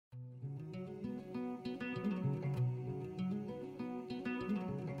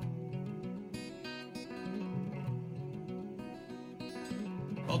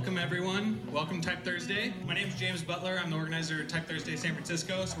Welcome, everyone. Welcome, Type Thursday. My name is James Butler. I'm the organizer of Type Thursday San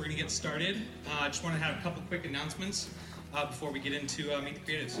Francisco, so we're going to get started. I just want to have a couple quick announcements before we get into Meet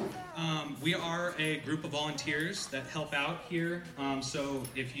the Creatives. We are a group of volunteers that help out here, so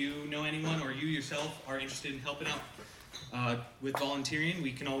if you know anyone or you yourself are interested in helping out with volunteering,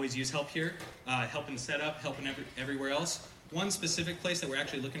 we can always use help here, helping set up, helping everywhere else. One specific place that we're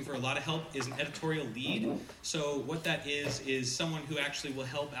actually looking for a lot of help is an editorial lead. So what that is someone who actually will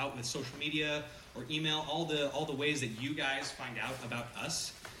help out with social media or email, all the ways that you guys find out about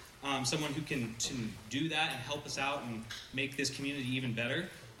us. Someone who can do that and help us out and make this community even better.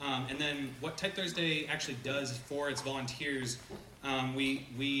 And then what Type Thursday actually does for its volunteers,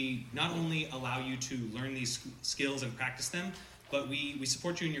 we not only allow you to learn these skills and practice them, but we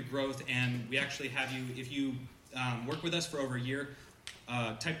support you in your growth, and we actually have you, if you work with us for over a year,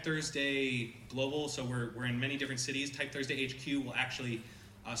 Type Thursday Global, so we're in many different cities. Type Thursday HQ will actually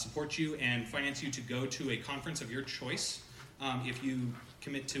support you and finance you to go to a conference of your choice if you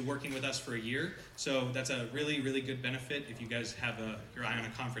commit to working with us for a year. So that's a really, really good benefit if you guys have your eye on a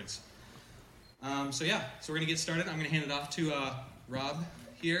conference. So we're going to get started. I'm going to hand it off to Rob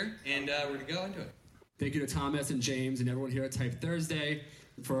here, and we're going to go into it. Thank you to Thomas and James and everyone here at Type Thursday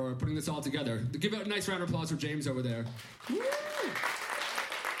for putting this all together. Give a nice round of applause for James over there. Woo!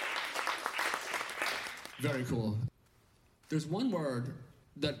 Very cool. There's one word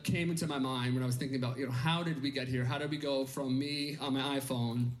that came into my mind when I was thinking about, how did we get here? How did we go from me on my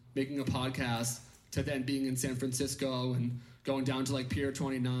iPhone making a podcast to then being in San Francisco and going down to Pier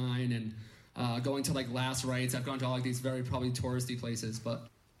 29 and going to Last Rites? I've gone to all these very probably touristy places,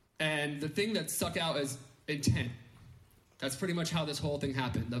 and the thing that stuck out is intent. That's pretty much how this whole thing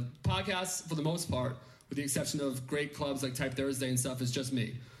happened. The podcast, for the most part, with the exception of great clubs like Type Thursday and stuff, is just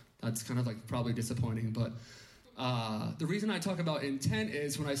me. That's kind of probably disappointing, but the reason I talk about intent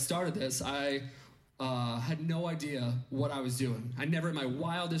is when I started this, I had no idea what I was doing. I never in my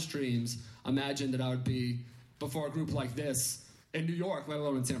wildest dreams imagined that I would be before a group like this in New York, let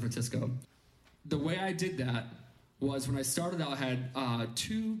alone in San Francisco. The way I did that was when I started out, I had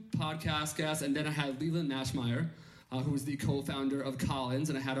 2 podcast guests, and then I had Leland Mashmeyer, who was the co-founder of Collins,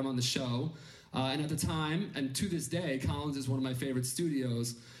 and I had him on the show. And at the time, and to this day, Collins is one of my favorite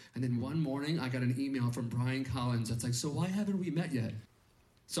studios. And then one morning, I got an email from Brian Collins that's so why haven't we met yet?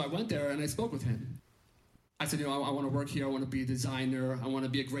 So I went there and I spoke with him. I said, I want to work here. I want to be a designer. I want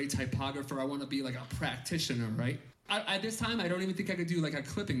to be a great typographer. I want to be a practitioner, right? At this time, I don't even think I could do a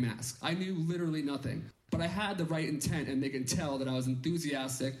clipping mask. I knew literally nothing. But I had the right intent, and they could tell that I was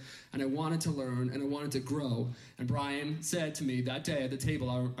enthusiastic, and I wanted to learn, and I wanted to grow. And Brian said to me that day at the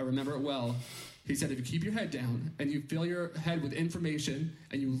table, I remember it well, he said, if you keep your head down, and you fill your head with information,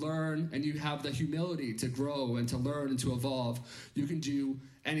 and you learn, and you have the humility to grow, and to learn, and to evolve, you can do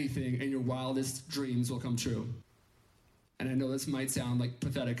anything, and your wildest dreams will come true. And I know this might sound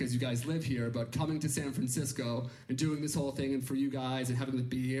pathetic because you guys live here, but coming to San Francisco and doing this whole thing, and for you guys and having the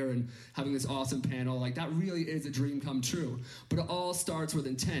beer and having this awesome panel, that really is a dream come true. But it all starts with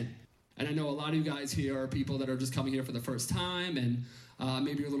intent. And I know a lot of you guys here are people that are just coming here for the first time, and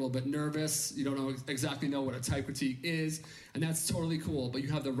maybe you're a little bit nervous. You don't exactly know what a type critique is, and that's totally cool, but you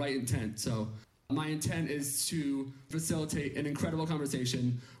have the right intent. So my intent is to facilitate an incredible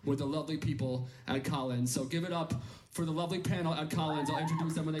conversation with the lovely people at Collins. So give it up for the lovely panel at Collins. I'll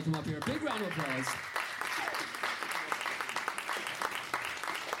introduce them when they come up here. Big round of applause.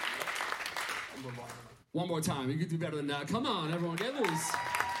 One more time. You can do better than that. Come on, everyone. Get loose.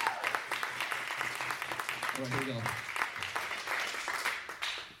 All right, here we go.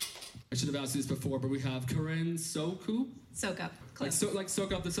 I should have asked you this before, but we have Corinne Soku. Soak up.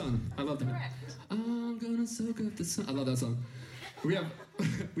 Soak up the sun. I love that. Correct. I'm gonna soak up the sun. I love that song. We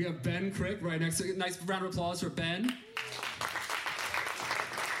have Ben Crick right next to it. Nice round of applause for Ben.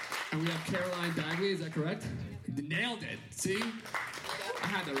 And we have Caroline Bagley. Is that correct? Nailed it. See? I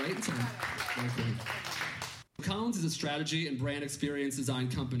had the right time. Very cool. Collins is a strategy and brand experience design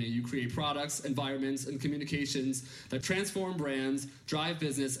company. You create products, environments, and communications that transform brands, drive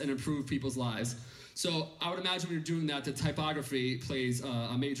business, and improve people's lives. So I would imagine when you're doing that, the typography plays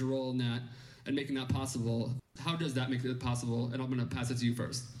a major role in that and making that possible. How does that make it possible? And I'm going to pass it to you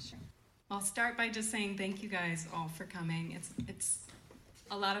first. Sure. I'll start by just saying thank you guys all for coming. It's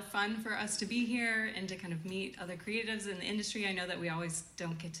a lot of fun for us to be here and to kind of meet other creatives in the industry. I know that we always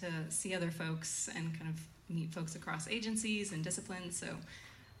don't get to see other folks and kind of meet folks across agencies and disciplines, so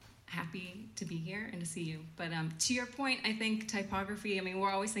happy to be here and to see you. But to your point, I think typography,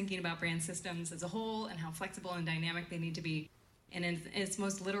 we're always thinking about brand systems as a whole and how flexible and dynamic they need to be. And in its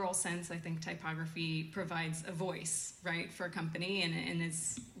most literal sense, I think typography provides a voice, right, for a company, and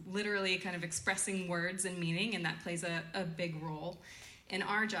is literally kind of expressing words and meaning, and that plays a big role in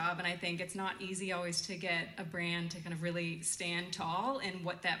our job. And I think it's not easy always to get a brand to kind of really stand tall in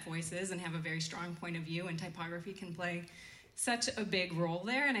what that voice is and have a very strong point of view, and typography can play such a big role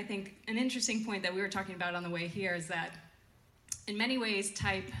there. And I think an interesting point that we were talking about on the way here is that in many ways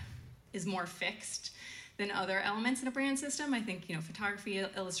type is more fixed than other elements in a brand system. I think, photography,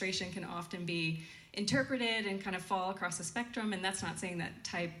 illustration can often be interpreted and kind of fall across the spectrum, and that's not saying that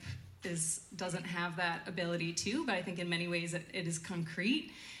type doesn't have that ability too, but I think in many ways it is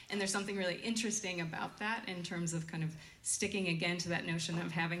concrete, and there's something really interesting about that in terms of kind of sticking again to that notion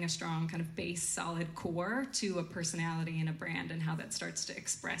of having a strong kind of base, solid core to a personality and a brand, and how that starts to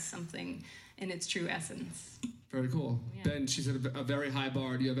express something in its true essence. Very cool. Yeah. Ben, she's at a very high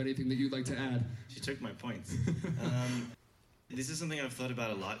bar. Do you have anything that you'd like to add? She took my points. This is something I've thought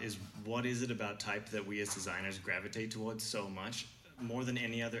about a lot, is what is it about type that we as designers gravitate towards so much? More than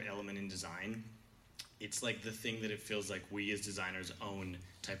any other element in design, it's like the thing that it feels like we as designers own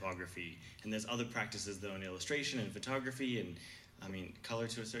typography. And there's other practices though in illustration and photography and color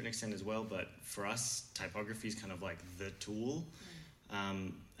to a certain extent as well, but for us, typography is kind of like the tool.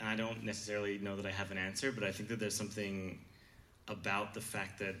 And I don't necessarily know that I have an answer, but I think that there's something about the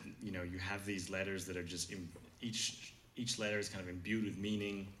fact that, you have these letters that are just, each letter is kind of imbued with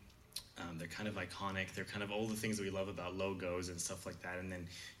meaning. They're kind of iconic. They're kind of all the things that we love about logos and stuff like that. And then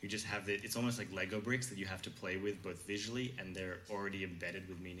you just have it's almost like Lego bricks that you have to play with both visually, and they're already embedded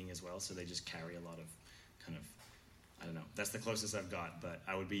with meaning as well. So they just carry a lot of kind of, I don't know. That's the closest I've got, but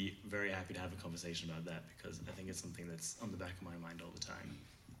I would be very happy to have a conversation about that because I think it's something that's on the back of my mind all the time.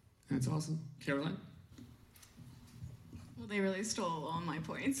 That's awesome. Caroline? Well, they really stole all my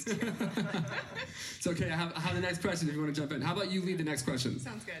points, too. It's okay. I have the next question if you want to jump in. How about you lead the next question?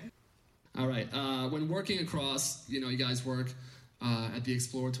 Sounds good. All right. When working across, you guys work at the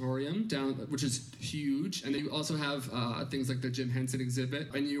Exploratorium, which is huge. And then you also have things like the Jim Henson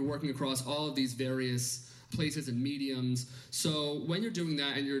exhibit. And you're working across all of these various places and mediums. So when you're doing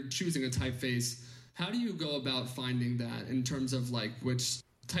that and you're choosing a typeface, how do you go about finding that in terms of like which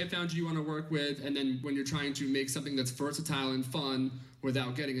type foundry you want to work with, and then when you're trying to make something that's versatile and fun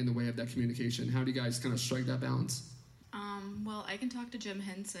without getting in the way of that communication, how do you guys kind of strike that balance? Well, I can talk to Jim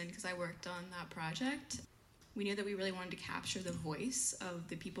Henson because I worked on that project. We knew that we really wanted to capture the voice of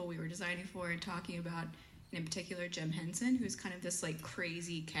the people we were designing for and talking about, and in particular Jim Henson, who's kind of this like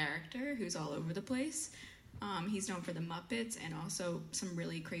crazy character who's all over the place. He's known for the Muppets and also some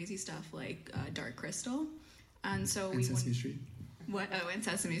really crazy stuff like Dark Crystal. And so and Sesame Street. What? Oh, and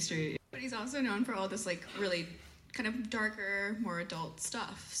Sesame Street. But he's also known for all this like really kind of darker, more adult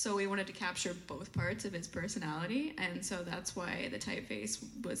stuff. So we wanted to capture both parts of his personality, and so that's why the typeface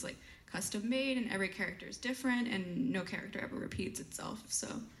was like custom made, and every character is different, and no character ever repeats itself. So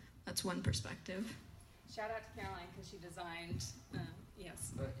that's one perspective. Shout out to Caroline because she designed,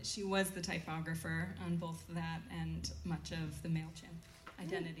 she was the typographer on both that and much of the MailChimp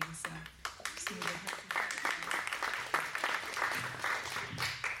identity. So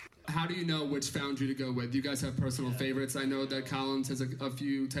how do you know which foundry to go with? Do you guys have personal favorites? I know that Collins has a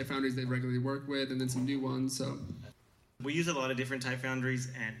few type foundries they regularly work with, and then some new ones. So we use a lot of different type foundries,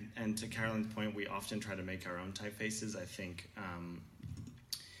 and to Caroline's point, we often try to make our own typefaces. I think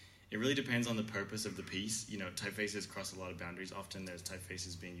it really depends on the purpose of the piece. Typefaces cross a lot of boundaries. Often there's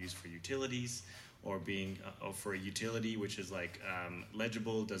typefaces being used for utilities, or or for a utility which is like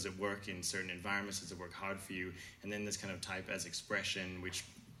legible. Does it work in certain environments? Does it work hard for you? And then there's kind of type as expression, which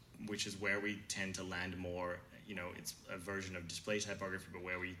is where we tend to land more. It's a version of display typography, but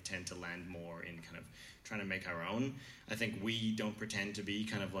where we tend to land more in kind of trying to make our own. I think we don't pretend to be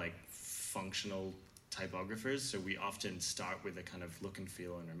kind of like functional typographers, so we often start with a kind of look and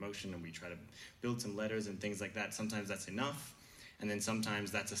feel and emotion, and we try to build some letters and things like that. Sometimes that's enough, and then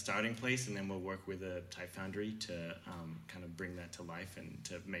sometimes that's a starting place, and then we'll work with a type foundry to kind of bring that to life and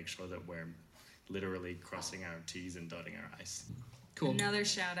to make sure that we're literally crossing our T's and dotting our I's. cool. Another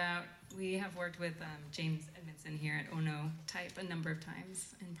shout out, we have worked with James Edmondson here at Ono Type a number of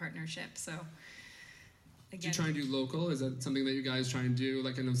times in partnership. So Do again, you try and do local? Is that something that you guys try and do?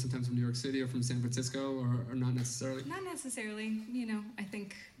 Like I know sometimes from New York City or from San Francisco, or not necessarily? not necessarily. I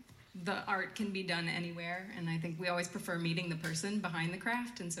think the art can be done anywhere, and I think we always prefer meeting the person behind the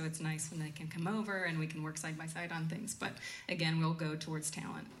craft, and so it's nice when they can come over and we can work side by side on things. But again, we'll go towards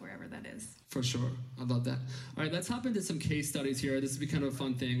talent wherever that is. For sure. I love that. All right, let's hop into some case studies here. This will be kind of a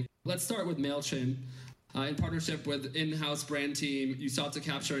fun thing. Let's start with MailChimp. In partnership with in-house brand team, you sought to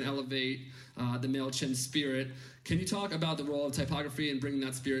capture and elevate the MailChimp spirit. Can you talk about the role of typography in bringing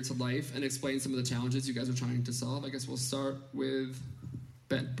that spirit to life and explain some of the challenges you guys are trying to solve? I guess we'll start with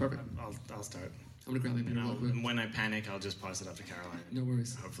Ben, perfect. I'll start. I'm gonna grab my pen real quick. And when I panic, I'll just pass it up to Caroline. No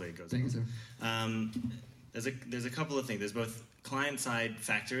worries. Hopefully it goes Thank well. you, sir. There's a couple of things. There's both client-side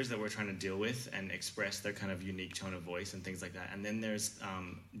factors that we're trying to deal with and express their kind of unique tone of voice and things like that. And then there's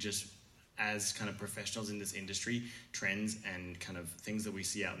just as kind of professionals in this industry, trends and kind of things that we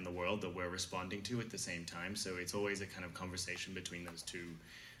see out in the world that we're responding to at the same time. So it's always a kind of conversation between those two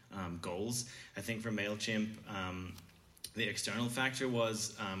goals. I think for MailChimp, the external factor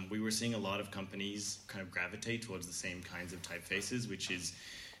was we were seeing a lot of companies kind of gravitate towards the same kinds of typefaces, which is,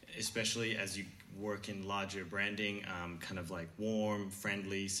 especially as you work in larger branding, kind of like warm,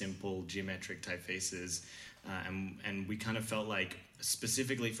 friendly, simple, geometric typefaces. And we kind of felt like,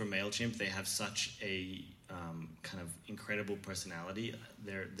 specifically for MailChimp, they have such a kind of incredible personality.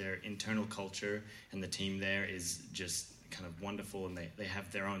 Their internal culture and the team there is just kind of wonderful, and they have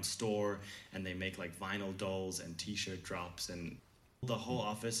their own store, and they make like vinyl dolls and t-shirt drops, and the whole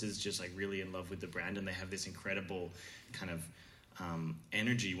office is just like really in love with the brand, and they have this incredible kind of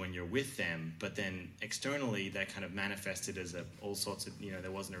energy when you're with them. But then externally that kind of manifested as all sorts of,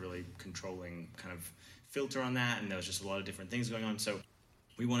 there wasn't a really controlling kind of filter on that, and there was just a lot of different things going on. So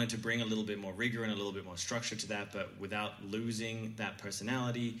we wanted to bring a little bit more rigor and a little bit more structure to that, but without losing that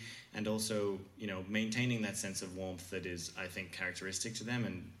personality, and also, maintaining that sense of warmth that is, I think, characteristic to them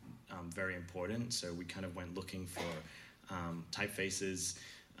and very important. So we kind of went looking for typefaces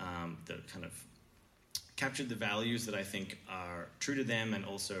that kind of captured the values that I think are true to them, and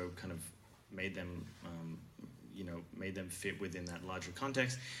also kind of made them fit within that larger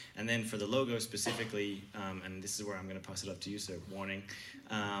context. And then for the logo specifically, and this is where I'm going to pass it up to you, so warning,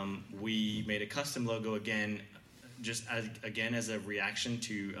 we made a custom logo again, just as a reaction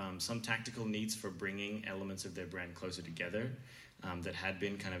to some tactical needs for bringing elements of their brand closer together that had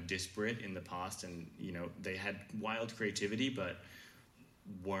been kind of disparate in the past. And, they had wild creativity, but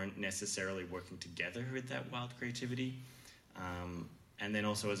weren't necessarily working together with that wild creativity. And then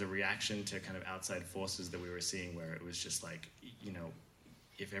also as a reaction to kind of outside forces that we were seeing, where it was just like,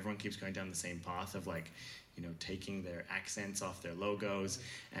 if everyone keeps going down the same path of like, taking their accents off their logos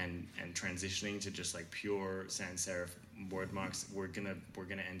and transitioning to just like pure sans serif word marks, we're gonna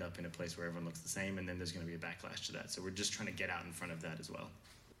end up in a place where everyone looks the same, and then there's gonna be a backlash to that. So we're just trying to get out in front of that as well.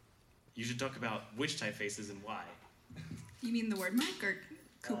 You should talk about which typefaces and why. You mean the word mark or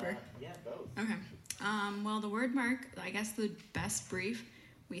Cooper? Yeah, both. Okay. Well, the word mark, I guess the best brief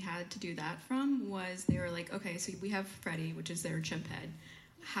we had to do that from was, they were like, okay, so we have Freddy, which is their chimp head.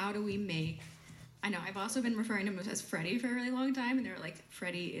 How do we make... I know, I've also been referring to him as Freddy for a really long time, and they were like,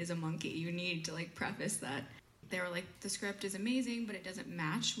 Freddy is a monkey. You need to, preface that. They were like, the script is amazing, but it doesn't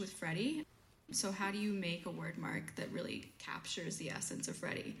match with Freddy. So how do you make a word mark that really captures the essence of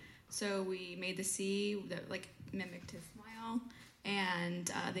Freddy? So we made the C that, mimicked his smile,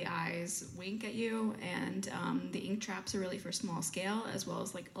 and the eyes wink at you, and the ink traps are really for small scale, as well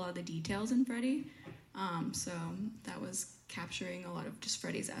as, a lot of the details in Freddy. So that was capturing a lot of just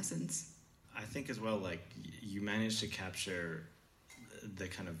Freddy's essence. I think as well, you managed to capture the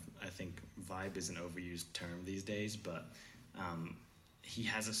kind of, I think vibe is an overused term these days, but he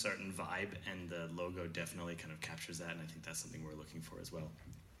has a certain vibe, and the logo definitely kind of captures that, and I think that's something we're looking for as well.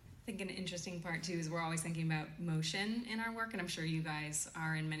 I think an interesting part too is we're always thinking about motion in our work, and I'm sure you guys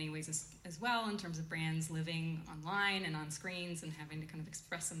are in many ways as well, in terms of brands living online and on screens and having to kind of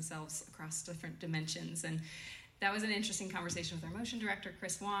express themselves across different dimensions. And that was an interesting conversation with our motion director,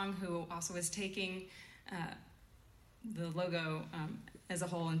 Chris Wong, who also is taking the logo as a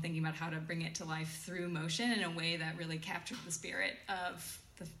whole and thinking about how to bring it to life through motion in a way that really captured the spirit of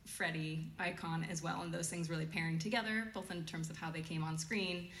the Freddy icon as well, and those things really pairing together, both in terms of how they came on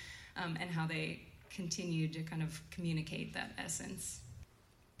screen and how they continued to kind of communicate that essence.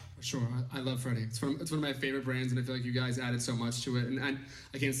 Sure, I love Freddy. It's one of my favorite brands, and I feel like you guys added so much to it. And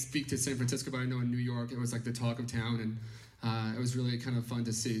I can't speak to San Francisco, but I know in New York it was the talk of town, and it was really kind of fun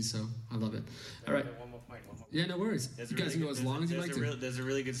to see. So I love it. All right. One more point. Yeah, no worries. You guys can go as long as you like to. There's a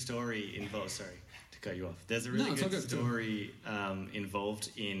really good story involved. Sorry to cut you off. There's a really good story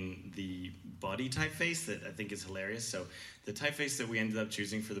involved in the body typeface that I think is hilarious. So the typeface that we ended up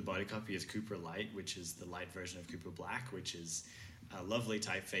choosing for the body copy is Cooper Light, which is the light version of Cooper Black, which is a lovely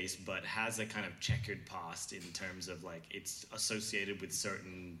typeface, but has a kind of checkered past in terms of it's associated with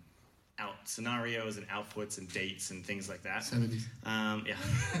certain scenarios and outputs and dates and things like that. 70s. Yeah.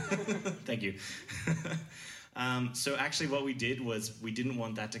 Thank you. So actually what we did was we didn't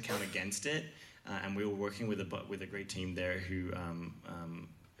want that to count against it, and we were working with a great team there who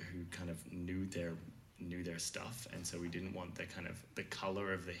kind of knew their stuff, and so we didn't want the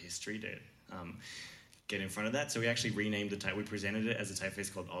color of the history to get in front of that. So we actually renamed the type. We presented it as a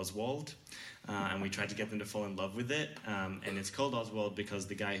typeface called Oswald, and we tried to get them to fall in love with it. And it's called Oswald because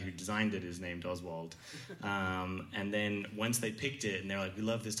the guy who designed it is named Oswald. And then once they picked it, and they're like, "We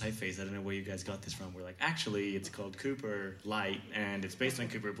love this typeface. I don't know where you guys got this from." We're like, "Actually, it's called Cooper Light, and it's based on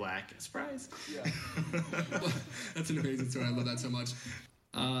Cooper Black." Surprise! Yeah, that's an amazing story. I love that so much.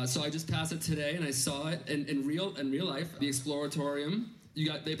 So I just passed it today, and I saw it in real life. The Exploratorium.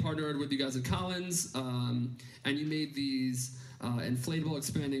 They partnered with you guys at Collins, and you made these inflatable,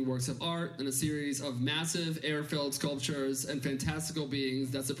 expanding works of art and a series of massive air-filled sculptures and fantastical beings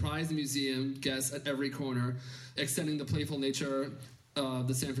that surprise the museum guests at every corner, extending the playful nature of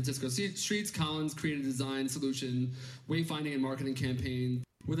the San Francisco streets. Collins created a design solution, wayfinding and marketing campaign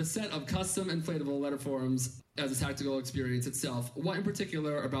with a set of custom inflatable letterforms as a tactical experience itself. What in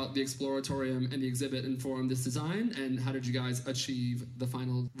particular about the Exploratorium and the exhibit informed this design, and how did you guys achieve the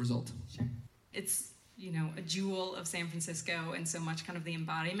final result? Sure. It's, a jewel of San Francisco, and so much kind of the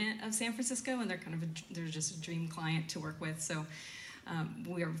embodiment of San Francisco, and they're just a dream client to work with. So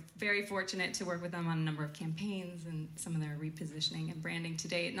we are very fortunate to work with them on a number of campaigns and some of their repositioning and branding to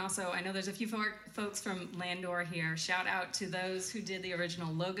date. And also, I know there's a few folks from Landor here. Shout out to those who did the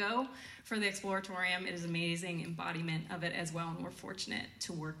original logo for the Exploratorium. It is an amazing embodiment of it as well, and we're fortunate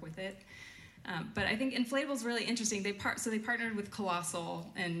to work with it. But I think inflatable is really interesting. They partnered with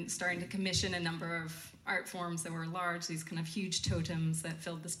Colossal and starting to commission a number of art forms that were large, these kind of huge totems that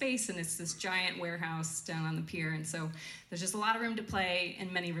filled the space, and it's this giant warehouse down on the pier. And so there's just a lot of room to play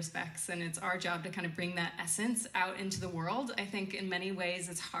in many respects, and it's our job to kind of bring that essence out into the world. I think in many ways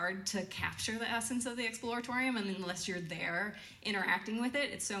it's hard to capture the essence of the Exploratorium, and unless you're there interacting with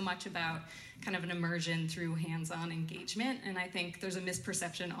it, it's so much about kind of an immersion through hands-on engagement. And I think there's a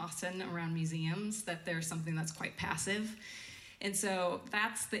misperception often around museums that there's something that's quite passive. And so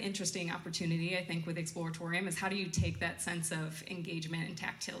that's the interesting opportunity, I think, with Exploratorium, is how do you take that sense of engagement and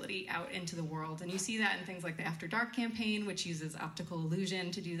tactility out into the world? And you see that in things like the After Dark campaign, which uses optical illusion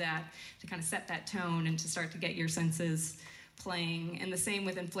to do that, to kind of set that tone and to start to get your senses playing. And the same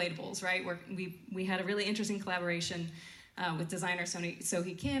with inflatables, right? Where we had a really interesting collaboration with designer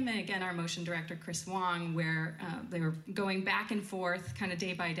Sohee Kim and, again, our motion director Chris Wong, where they were going back and forth kind of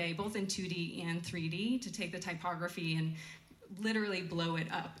day by day, both in 2D and 3D, to take the typography and literally blow it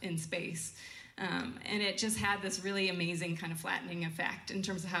up in space. And it just had this really amazing kind of flattening effect in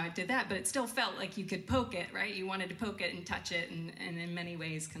terms of how it did that, but it still felt like you could poke it, right? You wanted to poke it and touch it, and in many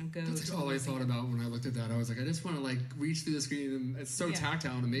ways kind of go. That's all I thought about when I looked at that. I was like, I just want to reach through the screen, and it's so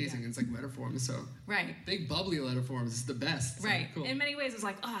tactile and amazing. Yeah. It's like letterforms, so right. Big bubbly letterforms is the best. Right. So, cool. In many ways, it's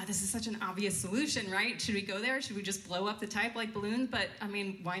like, this is such an obvious solution, right? Should we go there? Should we just blow up the type like balloons? But I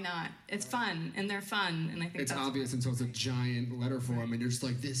mean, why not? It's fun, and they're fun, and I think it's obvious until it's a giant letterform, right. And you're just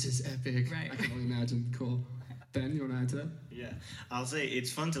like, this is epic. Right. I can only imagine. Cool. Ben, you want to add to that? Yeah, I'll say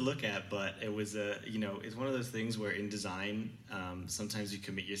it's fun to look at, but it was it's one of those things where in design, sometimes you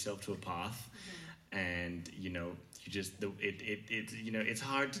commit yourself to a path, and it's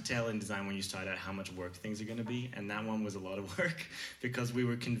hard to tell in design when you start out how much work things are going to be, and that one was a lot of work because we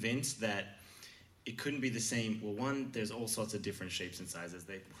were convinced that it couldn't be the same. Well, one, there's all sorts of different shapes and sizes,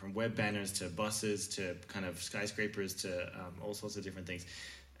 from web banners to buses to kind of skyscrapers to all sorts of different things,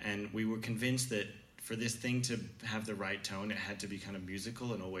 and we were convinced that for this thing to have the right tone, it had to be kind of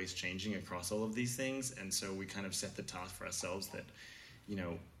musical and always changing across all of these things. And so we kind of set the task for ourselves that,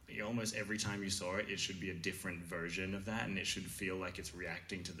 almost every time you saw it, it should be a different version of that, and it should feel like it's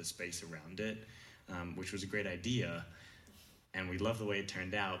reacting to the space around it, which was a great idea. And we love the way it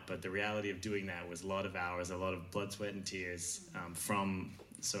turned out, but the reality of doing that was a lot of hours, a lot of blood, sweat, and tears from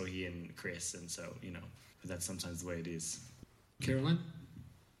Sohee and Chris. And so, that's sometimes the way it is. Caroline?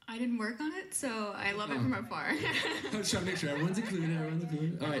 I didn't work on it, so I love it from afar. I was trying to make sure everyone's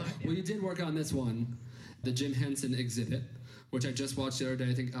included. All right. Well, you did work on this one, the Jim Henson exhibit, which I just watched the other day.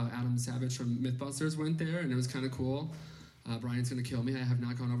 I think Adam Savage from Mythbusters went there, and it was kind of cool. Brian's going to kill me. I have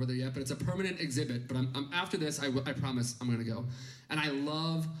not gone over there yet, but it's a permanent exhibit. But I'm after this, I promise I'm going to go. And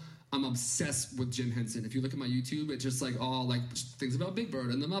I'm obsessed with Jim Henson. If you look at my YouTube, it's just all things about Big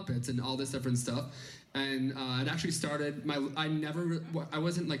Bird and the Muppets and all this different stuff. And it actually started, I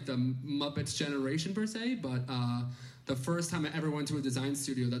wasn't the Muppets generation per se, but the first time I ever went to a design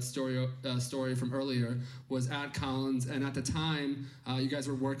studio, that story from earlier, was at Collins. And at the time, you guys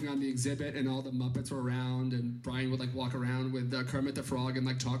were working on the exhibit, and all the Muppets were around, and Brian would walk around with Kermit the Frog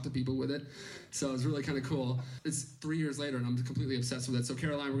and talk to people with it. So it was really kind of cool. It's 3 years later, and I'm completely obsessed with it. So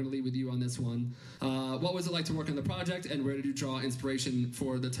Caroline, we're going to leave with you on this one. What was it like to work on the project, and where did you draw inspiration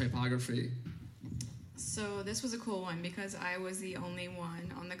for the typography? So this was a cool one because I was the only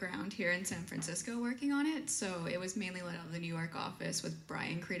one on the ground here in San Francisco working on it. So it was mainly led out of the New York office with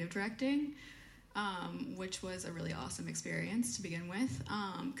Brian creative directing, which was a really awesome experience to begin with,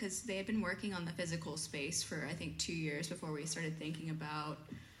 because they had been working on the physical space for I think 2 years before we started thinking about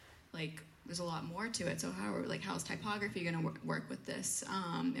like there's a lot more to it. So how's typography going to work with this,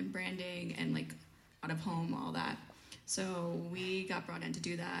 and branding and like out of home, all that. So we got brought in to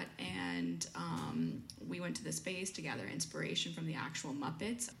do that, and we went to the space to gather inspiration from the actual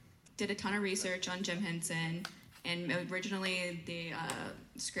Muppets. Did a ton of research on Jim Henson, and originally the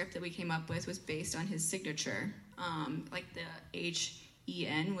script that we came up with was based on his signature. Like the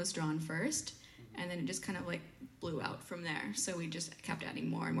H-E-N was drawn first, and then it just kind of like blew out from there. So we just kept adding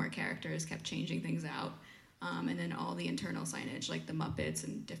more and more characters, kept changing things out. And then all the internal signage, like the Muppets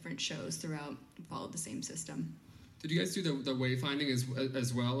and different shows throughout, followed the same system. Did you guys do the wayfinding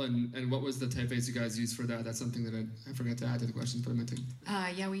as well? And what was the typeface you guys used for that? That's something that I forgot to add to the questions, but I meant to.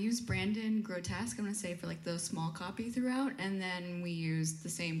 Yeah, we used Brandon Grotesque, I'm going to say, for like the small copy throughout. And then we used the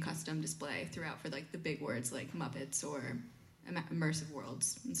same custom display throughout for like the big words like Muppets or immersive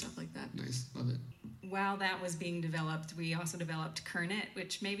worlds and stuff like that. Nice, love it. While that was being developed, we also developed Kernet,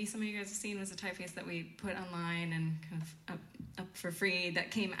 which maybe some of you guys have seen was a typeface that we put online and kind of up for free that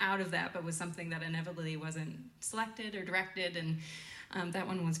came out of that, but was something that inevitably wasn't selected or directed. And that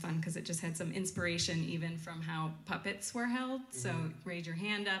one was fun because it just had some inspiration even from how puppets were held. Mm-hmm. So raise your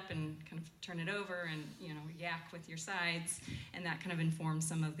hand up and kind of turn it over and, yak with your sides. And that kind of informed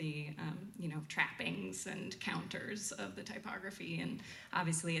some of the, trappings and counters of the typography. And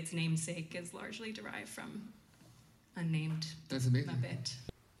obviously its namesake is largely derived from unnamed That's amazing. Muppet.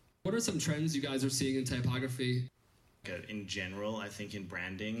 What are some trends you guys are seeing in typography? In general, I think in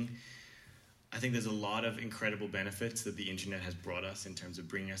branding, I think there's a lot of incredible benefits that the internet has brought us in terms of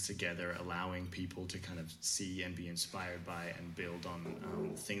bringing us together, allowing people to kind of see and be inspired by and build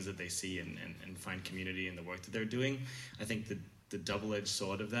on things that they see and find community in the work that they're doing. I think the double-edged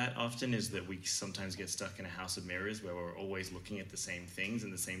sword of that often is that we sometimes get stuck in a house of mirrors where we're always looking at the same things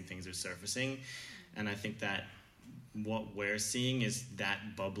and the same things are surfacing. And I think that what we're seeing is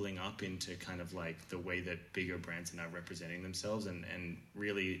that bubbling up into kind of like the way that bigger brands are now representing themselves and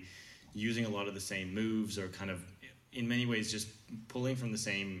really using a lot of the same moves or kind of in many ways just pulling from the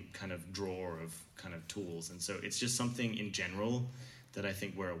same kind of drawer of kind of tools. And so it's just something in general that I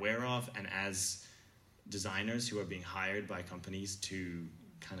think we're aware of. And as designers who are being hired by companies to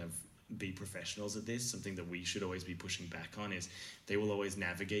kind of be professionals at this, something that we should always be pushing back on is they will always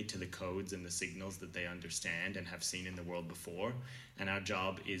navigate to the codes and the signals that they understand and have seen in the world before. And our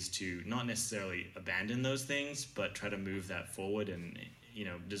job is to not necessarily abandon those things, but try to move that forward and,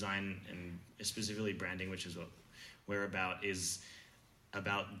 design and specifically branding, which is what we're about, is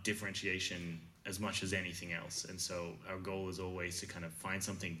about differentiation as much as anything else. And so our goal is always to kind of find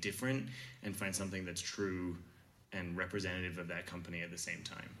something different and find something that's true and representative of that company at the same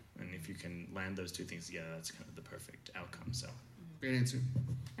time. And if you can land those two things together, that's kind of the perfect outcome. So, great answer.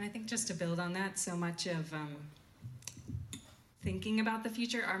 And I think just to build on that, so much of thinking about the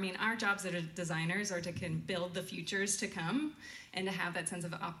future, our jobs as designers are to build the futures to come and to have that sense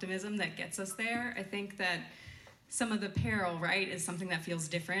of optimism that gets us there. I think that some of the peril, right, is something that feels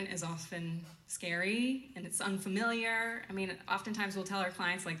different, is often scary and it's unfamiliar. Oftentimes we'll tell our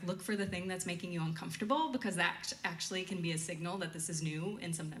clients, look for the thing that's making you uncomfortable because that actually can be a signal that this is new,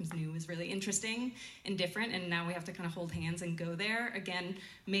 and sometimes new is really interesting and different, and now we have to kind of hold hands and go there. Again,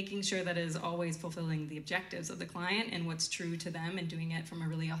 making sure that it is always fulfilling the objectives of the client and what's true to them and doing it from a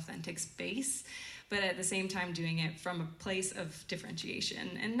really authentic space, but at the same time doing it from a place of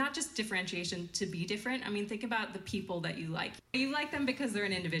differentiation, and not just differentiation to be different. Think about the people that you like. You like them because they're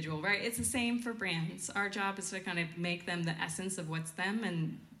an individual, right? It's the same for brands. Our job is to kind of make them the essence of what's them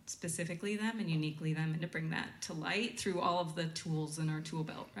and specifically them and uniquely them, and to bring that to light through all of the tools in our tool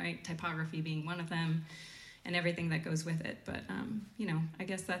belt, right? Typography being one of them and everything that goes with it. But, I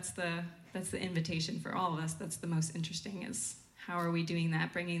guess that's the invitation for all of us. That's the most interesting, is how are we doing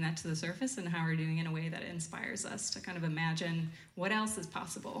that, bringing that to the surface, and how are we doing it in a way that inspires us to kind of imagine what else is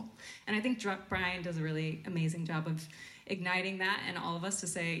possible. And I think Brian does a really amazing job of igniting that in all of us to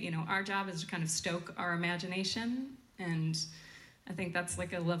say, our job is to kind of stoke our imagination, and I think that's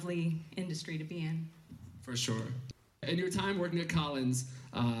like a lovely industry to be in. For sure. In your time working at Collins,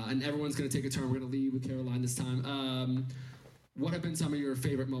 and everyone's going to take a turn, we're going to lead with Caroline this time, what have been some of your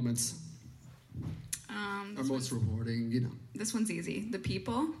favorite moments? Or most rewarding, This one's easy. The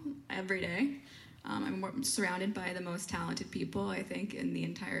people, every day. I'm surrounded by the most talented people, I think, in the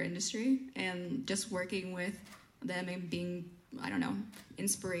entire industry. And just working with them and being I don't know,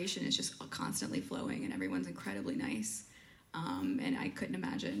 inspiration is just constantly flowing, and everyone's incredibly nice. And I couldn't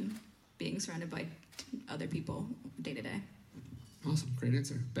imagine being surrounded by other people day to day. Awesome, great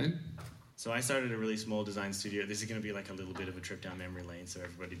answer. Ben? So I started a really small design studio. This is going to be like a little bit of a trip down memory lane, so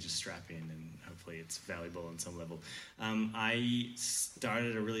everybody just strap in and hopefully it's valuable on some level. I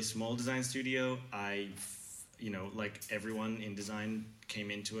started a really small design studio. Like everyone in design,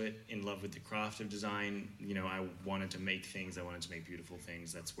 came into it in love with the craft of design. I wanted to make things. I wanted to make beautiful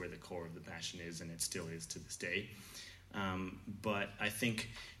things. That's where the core of the passion is, and it still is to this day. But I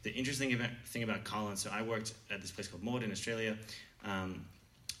think the interesting thing about Collins, so I worked at this place called Maud in Australia.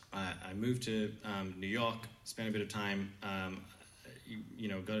 I moved to New York, spent a bit of time,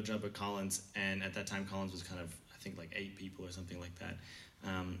 got a job at Collins, and at that time Collins was kind of, I think, like 8 people or something like that.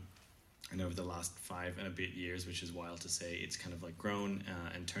 And over the last 5 and a bit years, which is wild to say, it's kind of like grown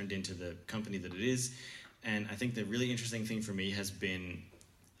and turned into the company that it is. And I think the really interesting thing for me has been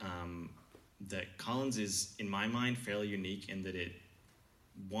that Collins is, in my mind, fairly unique in that it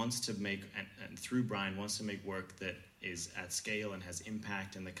wants to make, and through Brian, wants to make work that is at scale and has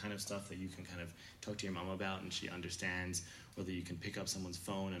impact, and the kind of stuff that you can kind of talk to your mom about and she understands, or that you can pick up someone's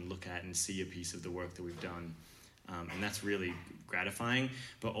phone and look at and see a piece of the work that we've done. And that's really gratifying,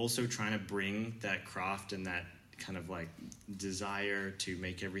 but also trying to bring that craft and that kind of like desire to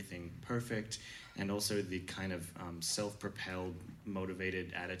make everything perfect, and also the kind of self-propelled,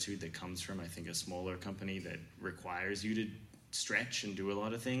 motivated attitude that comes from, I think, a smaller company that requires you to stretch and do a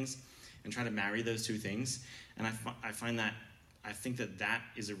lot of things, and try to marry those two things. And I think that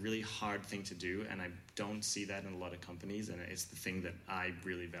is a really hard thing to do, and I don't see that in a lot of companies, and it's the thing that I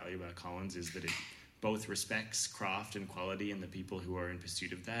really value about Collins, is that it both respects craft and quality and the people who are in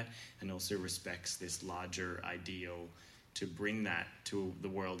pursuit of that, and also respects this larger ideal to bring that to the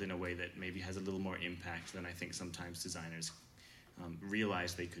world in a way that maybe has a little more impact than I think sometimes designers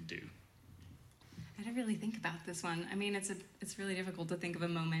realize they could do. I didn't really think about this one. I mean, it's really difficult to think of a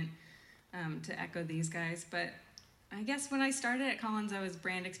moment to echo these guys, but I guess when I started at Collins, I was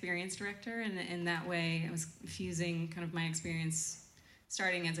brand experience director, and in that way, I was fusing kind of my experience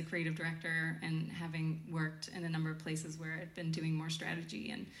starting as a creative director and having worked in a number of places where I'd been doing more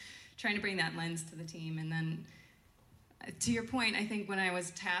strategy and trying to bring that lens to the team. And then, to your point, I think when I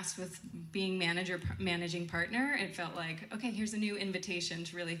was tasked with being managing partner, it felt like, okay, here's a new invitation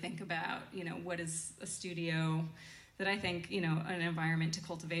to really think about, what is a studio that I think, an environment to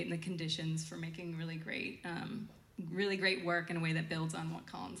cultivate and the conditions for making really great work in a way that builds on what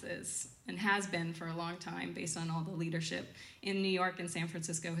Collins is and has been for a long time, based on all the leadership in New York and San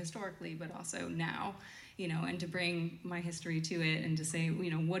Francisco historically, but also now, and to bring my history to it and to say,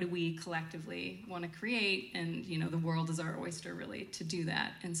 what do we collectively want to create? And, the world is our oyster, really, to do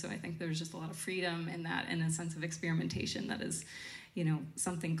that. And so I think there's just a lot of freedom in that, and a sense of experimentation that is,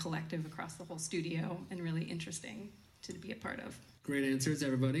 something collective across the whole studio and really interesting to be a part of. Great answers,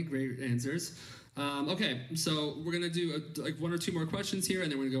 everybody. Great answers. Okay, so we're going to do like 1 or 2 more questions here,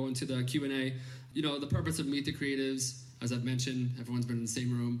 and then we're going to go into the Q&A. The purpose of Meet the Creatives, as I've mentioned, everyone's been in the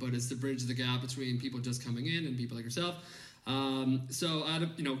same room, but it's to bridge the gap between people just coming in and people like yourself. So,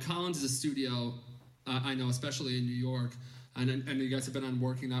 Collins is a studio, I know, especially in New York, and you guys have been on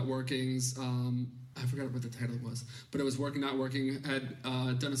Working Not Workings. I forgot what the title was, but it was Working Not Working had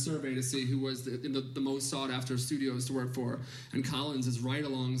done a survey to see who was the most sought after studios to work for, and Collins is right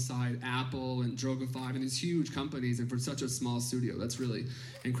alongside Apple and Droga5 and these huge companies, and for such a small studio, that's really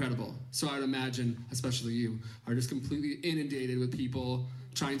incredible. So I'd imagine, especially you, are just completely inundated with people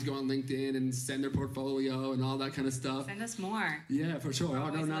trying to go on LinkedIn and send their portfolio and all that kind of stuff. Send us more. Yeah, for sure. Oh,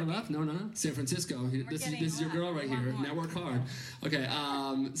 no, not enough? No. San Francisco. This is your girl right here. Network hard. Okay,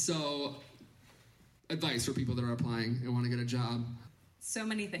 so advice for people that are applying and want to get a job. So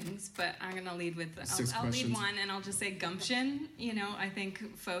many things, but I'm going to lead with, I'll questions. lead one, and I'll just say gumption. I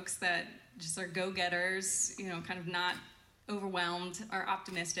think folks that just are go-getters, kind of not overwhelmed, are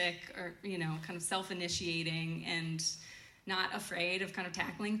optimistic, or, kind of self-initiating and not afraid of kind of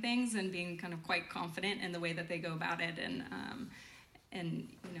tackling things and being kind of quite confident in the way that they go about it, and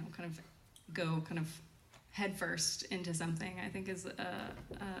kind of go kind of headfirst into something, I think is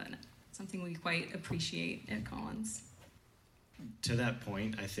something we quite appreciate at Collins. To that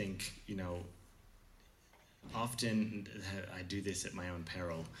point, I think, often I do this at my own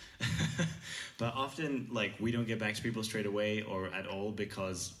peril, but often, like, we don't get back to people straight away or at all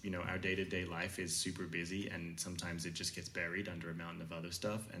because, our day-to-day life is super busy, and sometimes it just gets buried under a mountain of other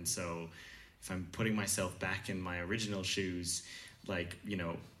stuff. And so if I'm putting myself back in my original shoes, like,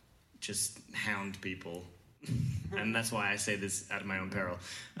 just hound people And that's why I say this at my own peril.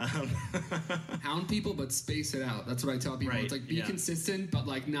 Hound people, but space it out. That's what I tell people. Right, It's like be yeah. consistent, but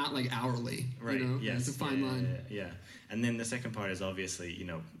like not like hourly. Right. You know? Yes. It's a fine line. Yeah. And then the second part is obviously,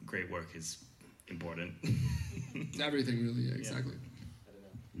 great work is important. Everything really. Yeah, exactly.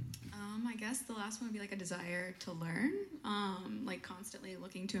 I guess the last one would be like a desire to learn, like constantly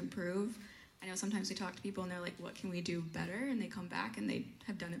looking to improve. I know sometimes we talk to people and they're like, what can we do better? And they come back and they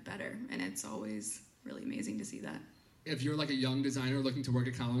have done it better. And it's always really amazing to see that. If you're like a young designer looking to work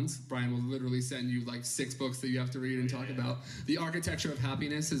at Collins, Brian will literally send you like 6 books that you have to read and talk about. The Architecture of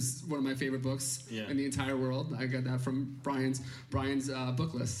Happiness is one of my favorite books in the entire world. I got that from Brian's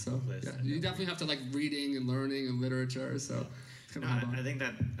book list. So you definitely have to like reading and learning and literature. So No, I think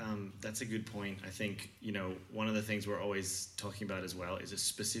that that's a good point. I think, one of the things we're always talking about as well is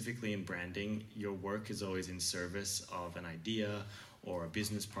specifically in branding, your work is always in service of an idea or a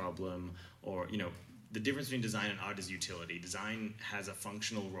business problem or, the difference between design and art is utility. Design has a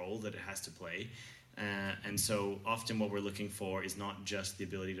functional role that it has to play. And so often what we're looking for is not just the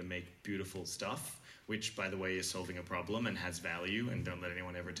ability to make beautiful stuff, which, by the way, is solving a problem and has value, and don't let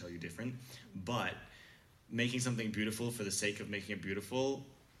anyone ever tell you different, but making something beautiful for the sake of making it beautiful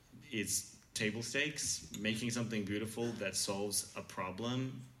is table stakes. Making something beautiful that solves a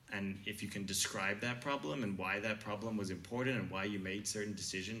problem, and if you can describe that problem and why that problem was important and why you made certain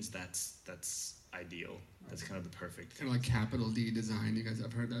decisions, that's ideal. That's kind of the perfect. Kind of like capital D design. You guys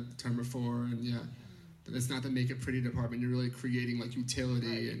have heard that term before, and it's not the make it pretty department. You're really creating like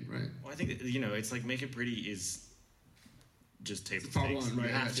utility Well, I think it's like make it pretty is just table part stakes. one, right?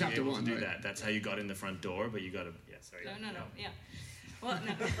 You have to Chapter be able one, to do right? that. That's how you got in the front door, but you got to. Yeah, sorry. No. Yeah. Well,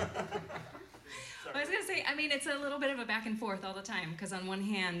 no. I was going to say, I mean, it's a little bit of a back and forth all the time because on one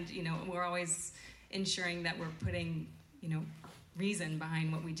hand, we're always ensuring that we're putting, reason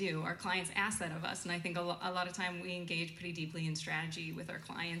behind what we do. Our clients ask that of us, and I think a lot of time we engage pretty deeply in strategy with our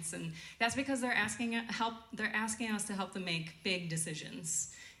clients, and that's because they're asking us to help them make big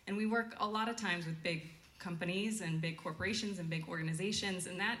decisions. And we work a lot of times with big companies and big corporations and big organizations,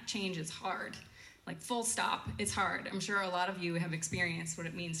 and that change is hard. Like, full stop, it's hard. I'm sure a lot of you have experienced what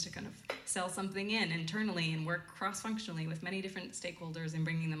it means to kind of sell something in internally and work cross-functionally with many different stakeholders and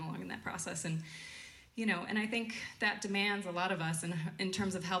bringing them along in that process. And and I think that demands a lot of us in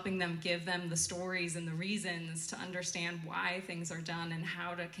terms of helping them, give them the stories and the reasons to understand why things are done and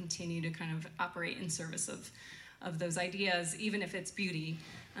how to continue to kind of operate in service of those ideas, even if it's beauty.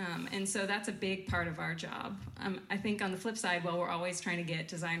 And so that's a big part of our job. I think on the flip side, while we're always trying to get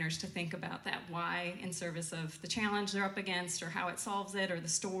designers to think about that why in service of the challenge they're up against or how it solves it or the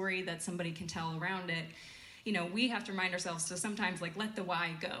story that somebody can tell around it, we have to remind ourselves to sometimes like let the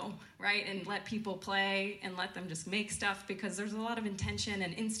why go, right? And let people play and let them just make stuff, because there's a lot of intention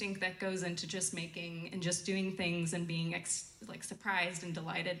and instinct that goes into just making and just doing things and being surprised and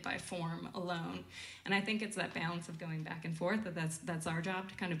delighted by form alone. And I think it's that balance of going back and forth that's our job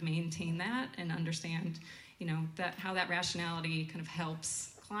to kind of maintain that and understand, that how that rationality kind of helps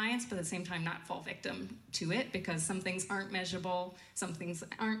clients, but at the same time not fall victim to it, because some things aren't measurable, some things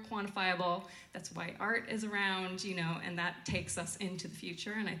aren't quantifiable. That's why art is around, and that takes us into the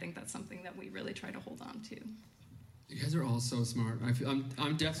future, and I think that's something that we really try to hold on to. You guys are all so smart.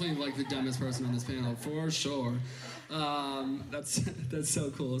 I'm definitely like the dumbest person on this panel, for sure. That's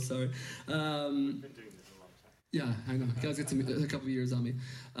so cool, sorry. Yeah, I know. You guys get a couple of years on me.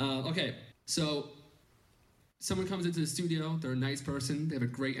 Okay, so someone comes into the studio, they're a nice person, they have a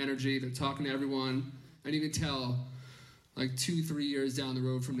great energy, they're talking to everyone, and you can tell, like 2-3 years down the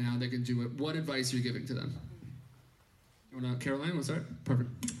road from now, they can do it. What advice are you giving to them? Caroline, want to start?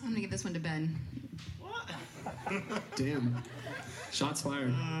 Perfect. I'm going to give this one to Ben. What? Damn. Shots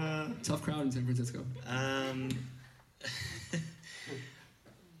fired. Tough crowd in San Francisco. I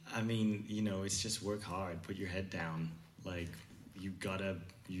mean, it's just work hard, put your head down. Like, you've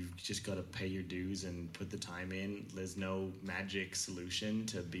just got to pay your dues and put the time in. There's no magic solution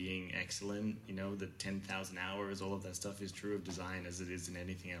to being excellent. The 10,000 hours, all of that stuff is true of design as it is in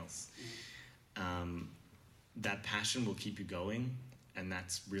anything else. That passion will keep you going, and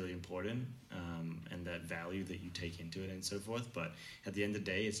that's really important, and that value that you take into it and so forth. But at the end of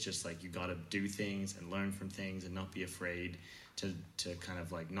the day, it's just like you got to do things and learn from things and not be afraid to kind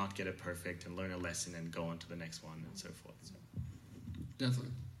of like not get it perfect and learn a lesson and go on to the next one and so forth. So.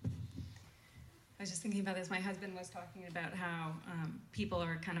 Definitely. I was just thinking about this. My husband was talking about how people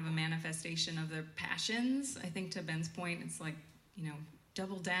are kind of a manifestation of their passions. I think to Ben's point, it's like,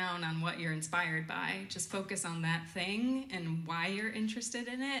 double down on what you're inspired by. Just focus on that thing and why you're interested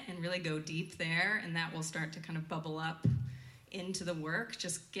in it and really go deep there, and that will start to kind of bubble up into the work,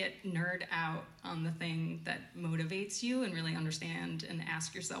 just get nerd out on the thing that motivates you and really understand and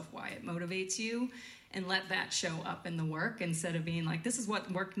ask yourself why it motivates you, and let that show up in the work instead of being like, this is what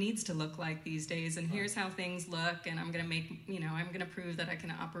work needs to look like these days, and here's how things look, and I'm gonna prove that I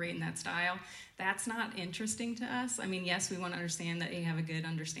can operate in that style. That's not interesting to us. I mean, yes, we want to understand that you have a good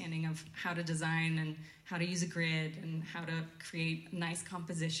understanding of how to design and how to use a grid and how to create nice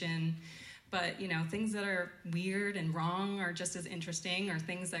composition. But, things that are weird and wrong are just as interesting, or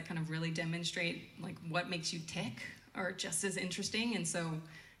things that kind of really demonstrate like what makes you tick are just as interesting. And so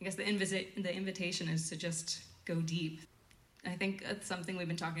I guess the invitation is to just go deep. I think that's something we've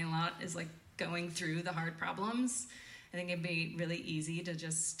been talking a lot, is like going through the hard problems. I think it'd be really easy to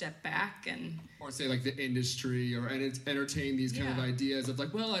just step back and... Or say like the industry, or entertain these kind of ideas of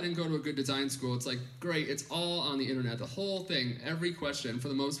like, well, I didn't go to a good design school. It's like, great, it's all on the internet. The whole thing, every question, for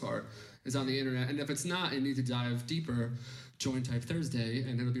the most part, is on the internet. And if it's not, and you need to dive deeper, join Type Thursday,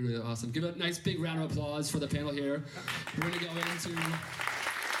 and it'll be really awesome. Give a nice big round of applause for the panel here. We're going to go into...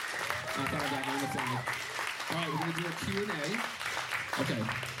 I thought I got on the phone. All right, we're going to do a Q&A. Okay.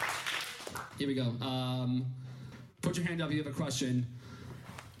 Here we go. Put your hand up if you have a question.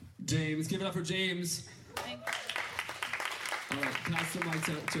 James, give it up for James. Thanks. All right, pass the mic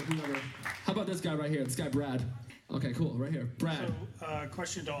to whoever. How about this guy right here? This guy, Brad. Okay, cool. Right here. Brad. So,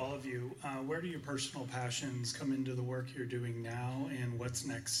 question to all of you. Where do your personal passions come into the work you're doing now, and what's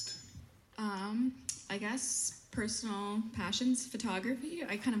next? I guess personal passions, photography.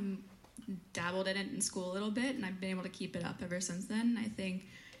 I kind of dabbled in it in school a little bit, and I've been able to keep it up ever since then. I think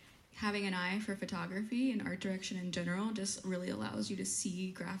having an eye for photography and art direction in general just really allows you to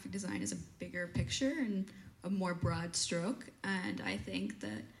see graphic design as a bigger picture and a more broad stroke. And I think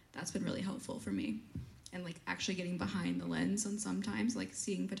that that's been really helpful for me. And like actually getting behind the lens on sometimes, like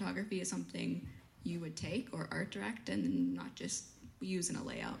seeing photography as something you would take or art direct and not just use in a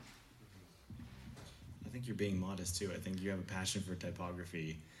layout. I think you're being modest too. I think you have a passion for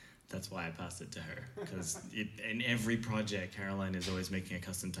typography. That's why I passed it to her, because in every project, Caroline is always making a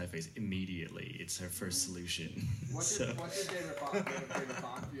custom typeface immediately. It's her first solution. What's your favorite font? Do you have a favorite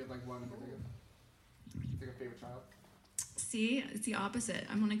font? Do you have like one? Do you think a favorite child? See, it's the opposite.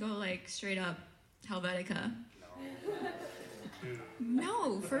 I'm gonna go like straight up Helvetica.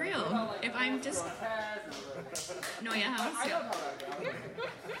 No, for real. If I'm just no, yeah,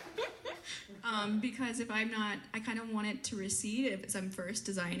 because if I'm not, I kind of want it to recede if I'm first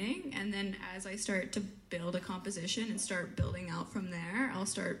designing, and then as I start to build a composition and start building out from there, I'll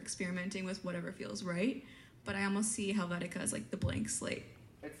start experimenting with whatever feels right. But I almost see Helvetica as like the blank slate.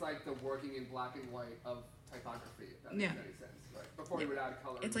 It's like the working in black and white of typography, if that makes any sense. Right? Before you would add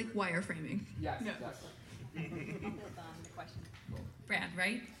color. It's like wireframing. Yes, Yeah. exactly. The question. Brad,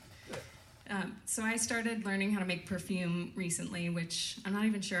 right? So I started learning how to make perfume recently, which I'm not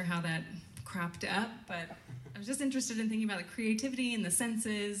even sure how that cropped up, but I was just interested in thinking about the creativity and the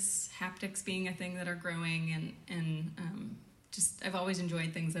senses, haptics being a thing that are growing, and just I've always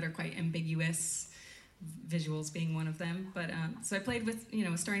enjoyed things that are quite ambiguous, visuals being one of them. But so I played with,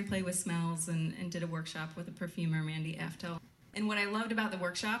 was starting to play with smells and did a workshop with a perfumer, Mandy Aftel. And what I loved about the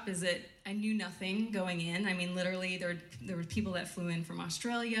workshop is that I knew nothing going in. I mean, literally, there were people that flew in from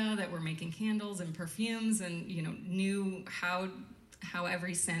Australia that were making candles and perfumes, and knew how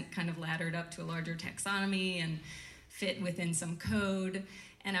every scent kind of laddered up to a larger taxonomy and fit within some code.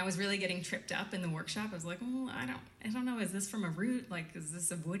 And I was really getting tripped up in the workshop. I was like, well, I don't know. Is this from a root? Like, is this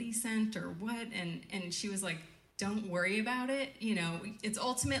a woody scent or what? And she was like, don't worry about it. It's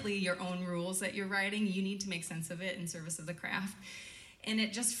ultimately your own rules that you're writing. You need to make sense of it in service of the craft. And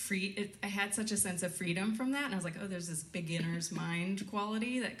it just I had such a sense of freedom from that. And I was like, oh, there's this beginner's mind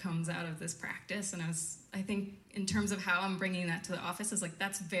quality that comes out of this practice. And I think in terms of how I'm bringing that to the office, is like,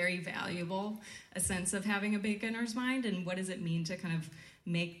 that's very valuable, a sense of having a beginner's mind. And what does it mean to kind of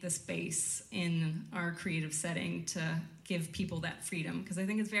make the space in our creative setting to give people that freedom? Because I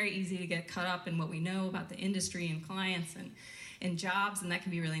think it's very easy to get caught up in what we know about the industry and clients and jobs, and that can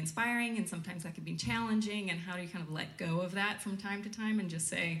be really inspiring, and sometimes that can be challenging. And how do you kind of let go of that from time to time and just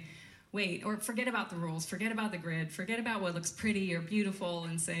say, wait, or forget about the rules, forget about the grid, forget about what looks pretty or beautiful,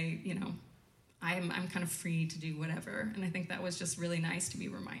 and say, I'm kind of free to do whatever. And I think that was just really nice to be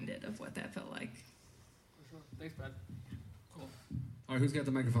reminded of what that felt like. For sure. Thanks, Brad. Cool. All right, who's got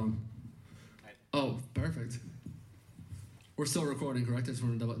the microphone? Oh, perfect. We're still recording, correct? I just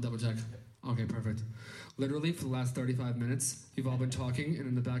want to double check. Okay, perfect. Literally, for the last 35 minutes, you've all been talking, and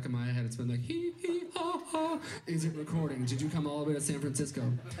in the back of my head, it's been like, hee, hee, ha, ha. Is it recording? Did you come all the way to San Francisco?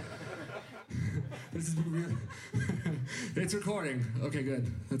 This has been really... It's recording. Okay,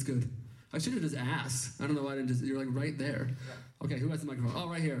 good. That's good. I should have just asked. I don't know why I didn't just. You're like right there. Okay, who has the microphone? Oh,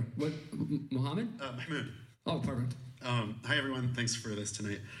 right here. What? Mohammed? Mahmoud. Oh, perfect. Hi, everyone. Thanks for this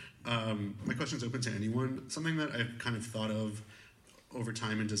tonight. My question is open to anyone. Something that I've kind of thought of over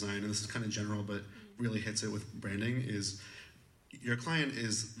time in design, and this is kind of general, but really hits it with branding, is your client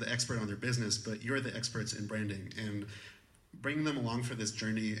is the expert on their business, but you're the experts in branding. And bringing them along for this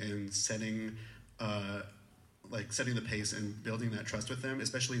journey and setting the pace and building that trust with them,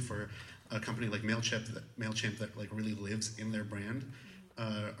 especially for a company like MailChimp that like really lives in their brand.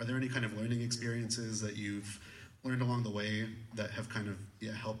 Are there any kind of learning experiences that you've learned along the way that have kind of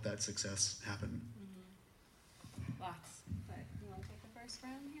helped that success happen? Lots. But you want to take the first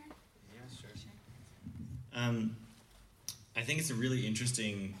round here? Yeah, sure. I think it's a really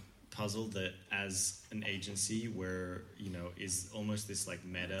interesting puzzle that as an agency where, is almost this like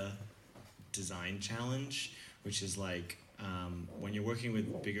meta design challenge, which is like when you're working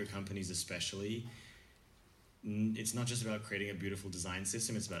with bigger companies especially, it's not just about creating a beautiful design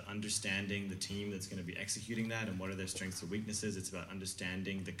system, it's about understanding the team that's going to be executing that and what are their strengths or weaknesses. It's about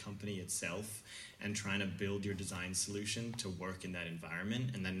understanding the company itself and trying to build your design solution to work in that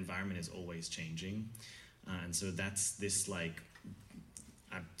environment, and that environment is always changing. And so that's this like,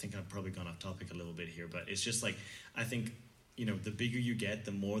 I think I've probably gone off topic a little bit here, but it's just like, I think, the bigger you get,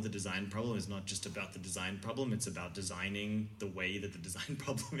 the more the design problem is not just about the design problem, it's about designing the way that the design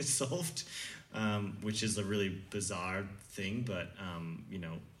problem is solved, which is a really bizarre thing, but,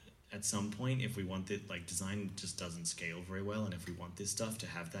 at some point, if we want it, like design just doesn't scale very well, and if we want this stuff to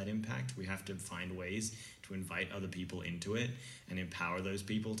have that impact, we have to find ways to invite other people into it and empower those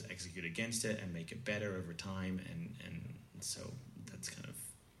people to execute against it and make it better over time, and so that's kind of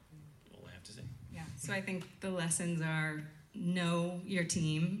all I have to say. Yeah, so I think the lessons are know your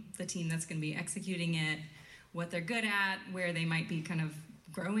team, the team that's going to be executing it, what they're good at, where they might be kind of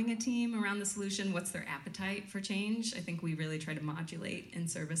growing a team around the solution, what's their appetite for change. I think we really try to modulate in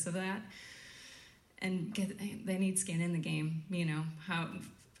service of that. And they need skin in the game, how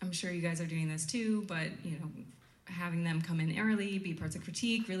I'm sure you guys are doing this too, but having them come in early, be parts of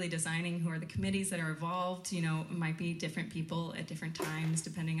critique, really designing who are the committees that are involved, it might be different people at different times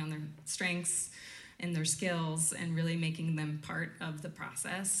depending on their strengths and their skills, and really making them part of the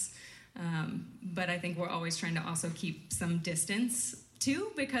process. But I think we're always trying to also keep some distance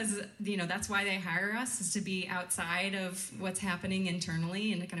too, because that's why they hire us, is to be outside of what's happening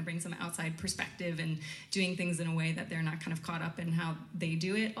internally and to kind of bring some outside perspective and doing things in a way that they're not kind of caught up in how they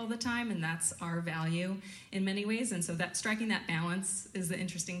do it all the time, and that's our value in many ways. And so that striking that balance is the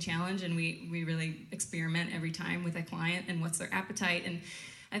interesting challenge, and we really experiment every time with a client and what's their appetite. And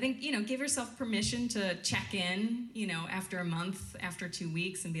I think, give yourself permission to check in, after a month, after 2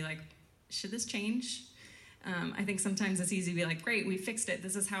 weeks, and be like, should this change? I think sometimes it's easy to be like, great, we fixed it.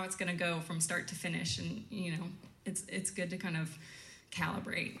 This is how it's going to go from start to finish. And, it's good to kind of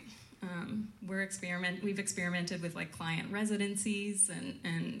calibrate. We've experimented with like client residencies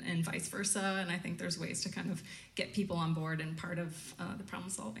and vice versa. And I think there's ways to kind of get people on board and part of the problem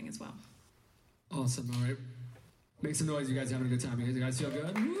solving as well. Awesome. All right. Make some noise. You guys are having a good time. You guys feel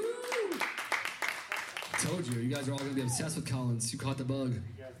good? Woo! I told you. You guys are all going to be obsessed with Collins. You caught the bug.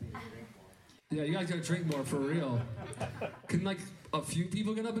 Yeah, you guys gotta drink more for real. Can like a few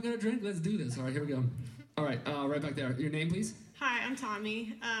people get up and get a drink? Let's do this. All right, here we go. All right, right back there. Your name, please? Hi, I'm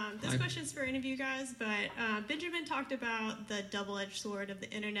Tommy. This Hi. question's for any of you guys, but Benjamin talked about the double-edged sword of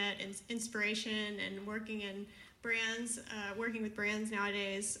the internet and inspiration and working in brands, working with brands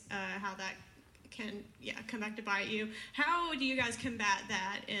nowadays, how that can come back to bite you. How do you guys combat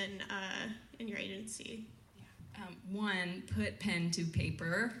that in your agency? One, put pen to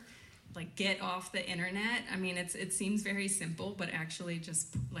paper. Like, get off the internet. I mean, it seems very simple, but actually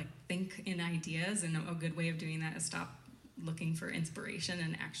just like think in ideas, and a good way of doing that is stop looking for inspiration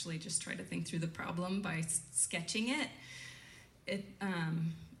and actually just try to think through the problem by sketching it.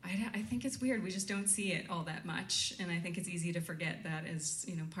 I think it's weird. We just don't see it all that much, and I think it's easy to forget that is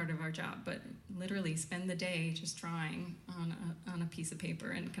part of our job. But literally spend the day just drawing on a piece of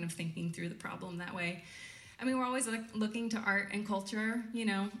paper and kind of thinking through the problem that way. I mean, we're always looking to art and culture,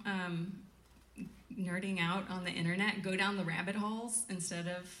 nerding out on the internet, go down the rabbit holes instead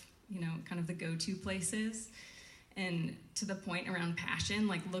of, kind of the go-to places. And to the point around passion,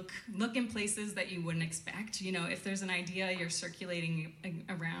 like look in places that you wouldn't expect. If there's an idea you're circulating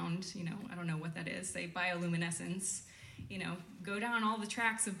around, I don't know what that is, say bioluminescence, go down all the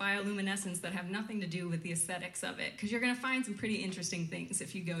tracks of bioluminescence that have nothing to do with the aesthetics of it, because you're going to find some pretty interesting things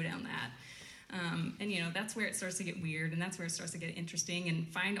if you go down that. And that's where it starts to get weird, and that's where it starts to get interesting, and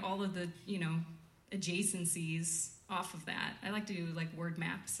find all of the adjacencies off of that. I like to do like word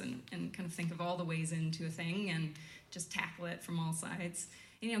maps and kind of think of all the ways into a thing and just tackle it from all sides.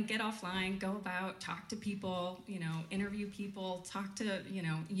 You know, get offline, go about, talk to people, you know, interview people, talk to, you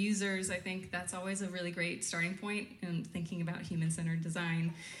know, users. I think that's always a really great starting point in thinking about human-centered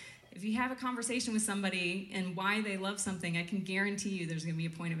design. If you have a conversation with somebody and why they love something, I can guarantee you there's going to be a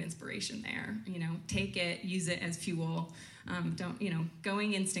point of inspiration there. You know, take it, use it as fuel.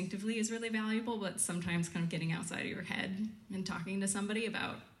 Going instinctively is really valuable, but sometimes kind of getting outside of your head and talking to somebody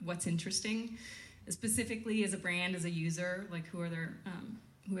about what's interesting, specifically as a brand, as a user, like who are their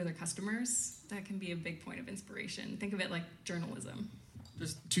customers, that can be a big point of inspiration. Think of it like journalism.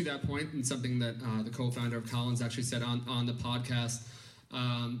 Just to that point, and something that the co-founder of Collins actually said on the podcast,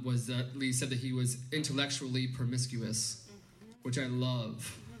 was that Lee said that he was intellectually promiscuous, which I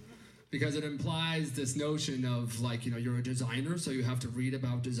love, because it implies this notion of like, you know, you're a designer, so you have to read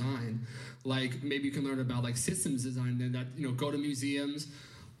about design. Like maybe you can learn about like systems design, and that, you know, go to museums.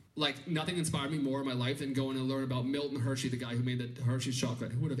 Like nothing inspired me more in my life than going to learn about Milton Hershey, the guy who made the Hershey's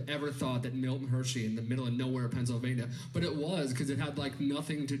chocolate. Who would have ever thought that Milton Hershey in the middle of nowhere, Pennsylvania? But it was, because it had like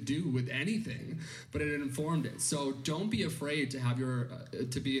nothing to do with anything, but it informed it. So don't be afraid to have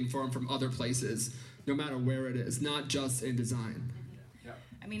to be informed from other places, no matter where it is, not just in design.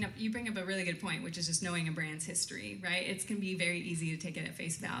 I mean, you bring up a really good point, which is just knowing a brand's history, right? It can be very easy to take it at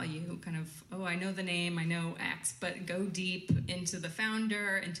face value, kind of, oh, I know the name, I know X, but go deep into the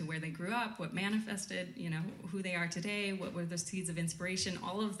founder, into where they grew up, what manifested, you know, who they are today, what were the seeds of inspiration,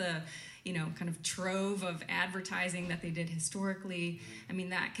 all of the, you know, kind of trove of advertising that they did historically. I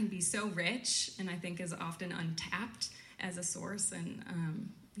mean, that can be so rich, and I think is often untapped as a source. And,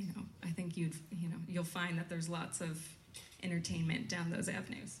 I think you'll find that there's lots of entertainment down those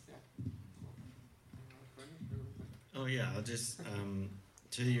avenues. Oh yeah, I'll just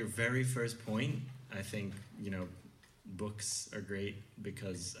to your very first point, I think, you know, books are great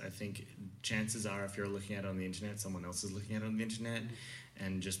because I think chances are if you're looking at it on the internet, someone else is looking at it on the internet,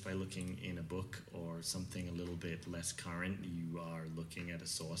 and just by looking in a book or something a little bit less current, you are looking at a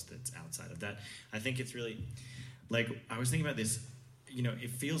source that's outside of that. I think it's really, like, I was thinking about this, you know,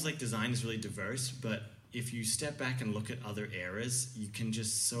 it feels like design is really diverse, but if you step back and look at other eras, you can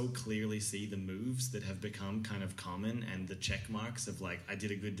just so clearly see the moves that have become kind of common and the check marks of like, I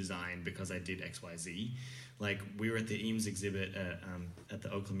did a good design because I did X, Y, Z. Like we were at the Eames exhibit at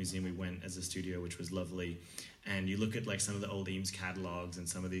the Oakland Museum. We went as a studio, which was lovely. And you look at like some of the old Eames catalogs and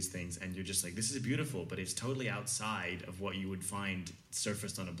some of these things, and you're just like, this is beautiful, but it's totally outside of what you would find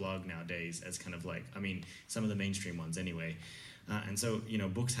surfaced on a blog nowadays as kind of like, I mean, some of the mainstream ones anyway. And so, you know,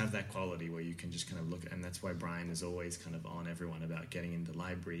 books have that quality where you can just kind of look, and that's why Brian is always kind of on everyone about getting into the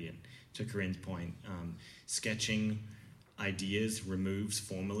library. And to Corinne's point, sketching ideas removes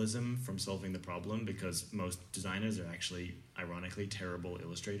formalism from solving the problem, because most designers are actually, ironically, terrible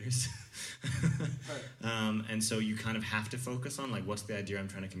illustrators. And so you kind of have to focus on, like, what's the idea I'm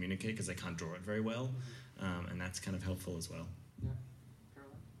trying to communicate, because I can't draw it very well. And that's kind of helpful as well.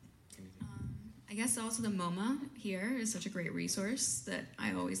 I guess also the MoMA here is such a great resource that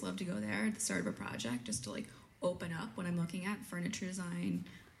I always love to go there at the start of a project just to like open up when I'm looking at furniture design,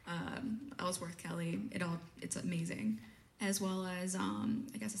 Ellsworth Kelly, it's amazing. As well as,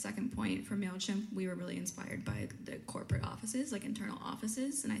 I guess a second point for MailChimp, we were really inspired by the corporate offices, like internal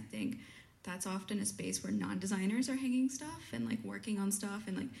offices, and I think that's often a space where non-designers are hanging stuff and like working on stuff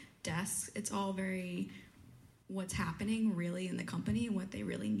and like desks. It's all very what's happening really in the company and what they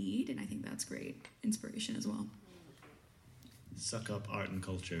really need, and I think that's great inspiration as well. Suck up art and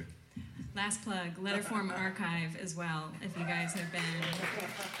culture. Last plug, Letterform Archive as well, if you guys have been.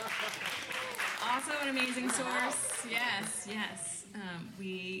 Also an amazing source. Yes.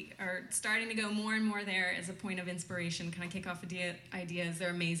 We are starting to go more and more there as a point of inspiration, kind of kick off ideas.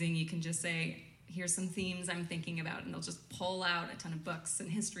 They're amazing. You can just say, here's some themes I'm thinking about, and they'll just pull out a ton of books and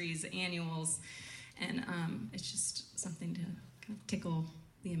histories, annuals, and it's just something to kind of tickle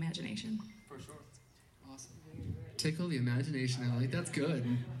the imagination. For sure. Awesome. Tickle the imagination. I like that's good.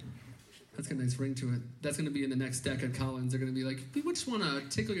 That's got a nice ring to it. That's going to be in the next deck at Collins. They're going to be like, we just want to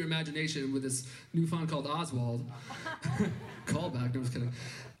tickle your imagination with this new font called Oswald. Callback. No, I'm just kidding.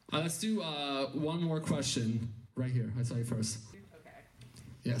 Let's do one more question right here. I saw you first. Okay.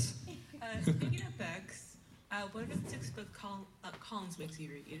 Yes. Speaking of books, what are the 6 books Collins makes you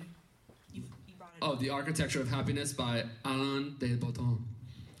read? You brought it up. The Architecture of Happiness by Alain de Botton.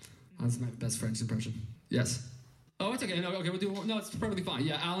 That's my best French impression. Yes. Oh, it's okay. No, okay, we'll do. No, it's perfectly fine.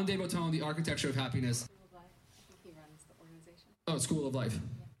 Yeah, Alain de Botton, The Architecture of Happiness. School of Life. I think he runs the organization. Oh, School of Life.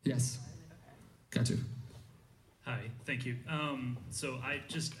 Yeah. Yes. Got to. Hi, thank you. So I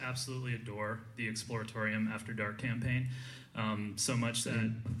just absolutely adore the Exploratorium After Dark campaign. So much that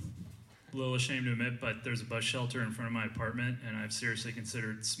I'm a little ashamed to admit, but there's a bus shelter in front of my apartment, and I've seriously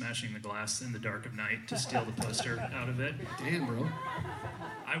considered smashing the glass in the dark of night to steal the poster out of it. Damn, bro.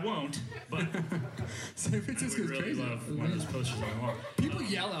 I won't, but San I would Francisco's really crazy. love one of those posters on the wall. People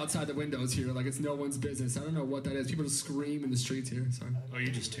yell outside the windows here like it's no one's business. I don't know what that is. People just scream in the streets here. Sorry. Oh, you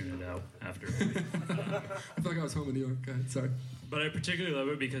just tune it out after. I feel like I was home in New York. Go ahead. Sorry. But I particularly love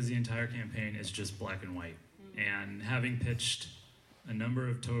it because the entire campaign is just black and white. And having pitched a number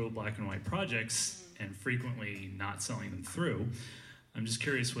of total black and white projects and frequently not selling them through, I'm just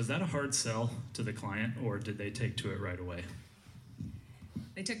curious, was that a hard sell to the client, or did they take to it right away?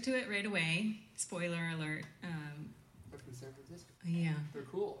 They took to it right away. Spoiler alert. They're from San Francisco. Yeah. They're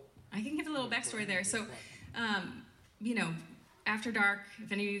cool. I can give a little backstory there. So, you know, After Dark,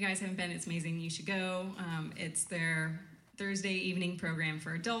 if any of you guys haven't been, it's amazing. You should go. It's their Thursday evening program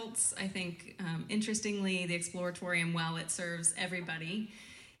for adults. I think, interestingly, the Exploratorium, while it serves everybody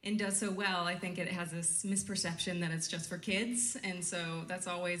and does so well, I think it has this misperception that it's just for kids. And so that's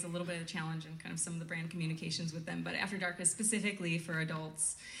always a little bit of a challenge in kind of some of the brand communications with them. But After Dark is specifically for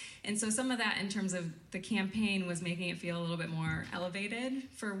adults. And so some of that in terms of the campaign was making it feel a little bit more elevated,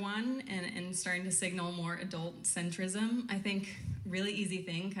 for one, and starting to signal more adult centrism. I think really easy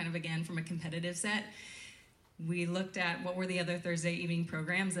thing, kind of again from a competitive set. We looked at what were the other Thursday evening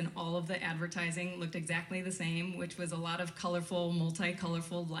programs, and all of the advertising looked exactly the same, which was a lot of colorful,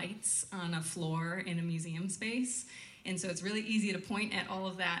 multi-colorful lights on a floor in a museum space. And so it's really easy to point at all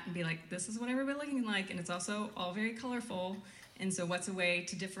of that and be like, this is what everybody's looking like, and it's also all very colorful. And so what's a way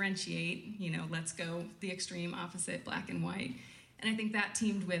to differentiate? You know, let's go the extreme opposite, black and white. And I think that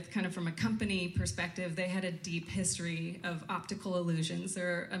teamed with kind of from a company perspective, they had a deep history of optical illusions.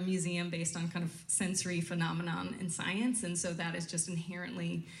 They're a museum based on kind of sensory phenomenon in science. And so that is just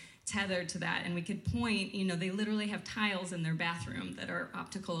inherently tethered to that. And we could point, you know, they literally have tiles in their bathroom that are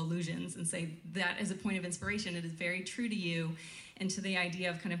optical illusions and say that is a point of inspiration. It is very true to you and to the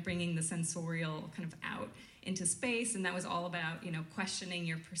idea of kind of bringing the sensorial kind of out into space. And that was all about, you know, questioning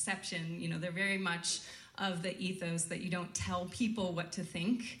your perception. You know, they're very much of the ethos that you don't tell people what to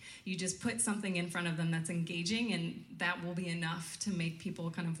think. You just put something in front of them that's engaging, and that will be enough to make people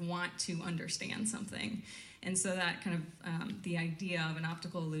kind of want to understand something. And so that kind of, the idea of an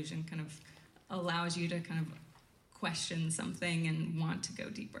optical illusion kind of allows you to kind of question something and want to go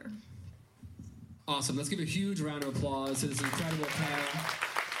deeper. Awesome. Let's give a huge round of applause to this incredible panel.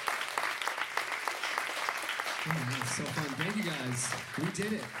 Oh, that was so fun. Thank you guys. We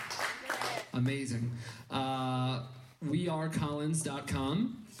did it. Amazing.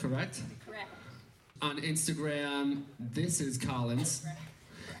 wearecollins.com, correct? Correct. On Instagram, this is Collins.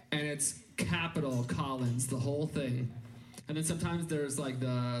 And it's capital Collins, the whole thing. And then sometimes there's like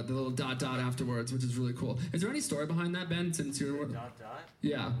the little dot afterwards, which is really cool. Is there any story behind that, Ben, since you're... Dot?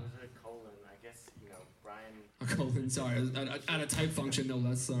 Yeah. It was a colon. I guess, you know, Brian... A colon, sorry. At a type function, no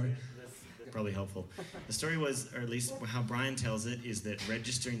less, sorry. Probably helpful. The story was, or at least how Brian tells it, is that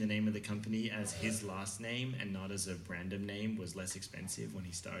registering the name of the company as his last name and not as a random name was less expensive when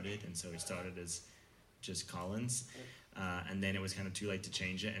he started, and so he started as just Collins. And then it was kind of too late to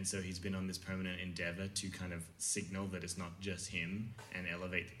change it, and so he's been on this permanent endeavor to kind of signal that it's not just him and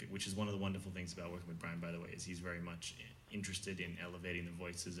elevate, which is one of the wonderful things about working with Brian, by the way, is he's very much interested in elevating the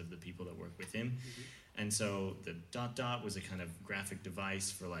voices of the people that work with him. Mm-hmm. And so the dot was a kind of graphic device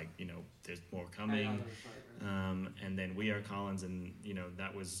for, like, you know, there's more coming. And then We Are Collins, and, you know,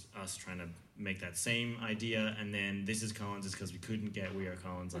 that was us trying to make that same idea. And then This Is Collins is because we couldn't get We Are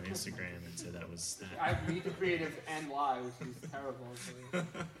Collins on Instagram, and so that was that. I Meet the Creative NY, which is terrible.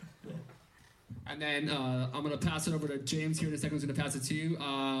 And then I'm going to pass it over to James here in a second. Who's going to pass it to you.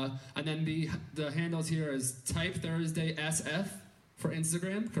 And then the handles here is Type Thursday SF for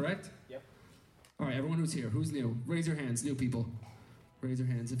Instagram, correct? Yep. All right, everyone who's here, who's new? Raise your hands, new people. Raise your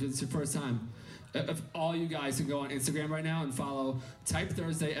hands if it's your first time. If all you guys can go on Instagram right now and follow Type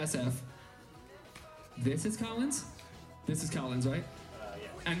Thursday SF. This is Collins? This is Collins, right?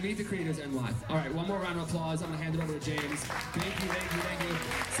 Yeah. And Meet the Creators NY. All right, one more round of applause. I'm going to hand it over to James. Thank you.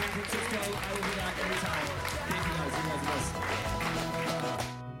 San Francisco, I will be back anytime. Thank you guys. You guys are the best.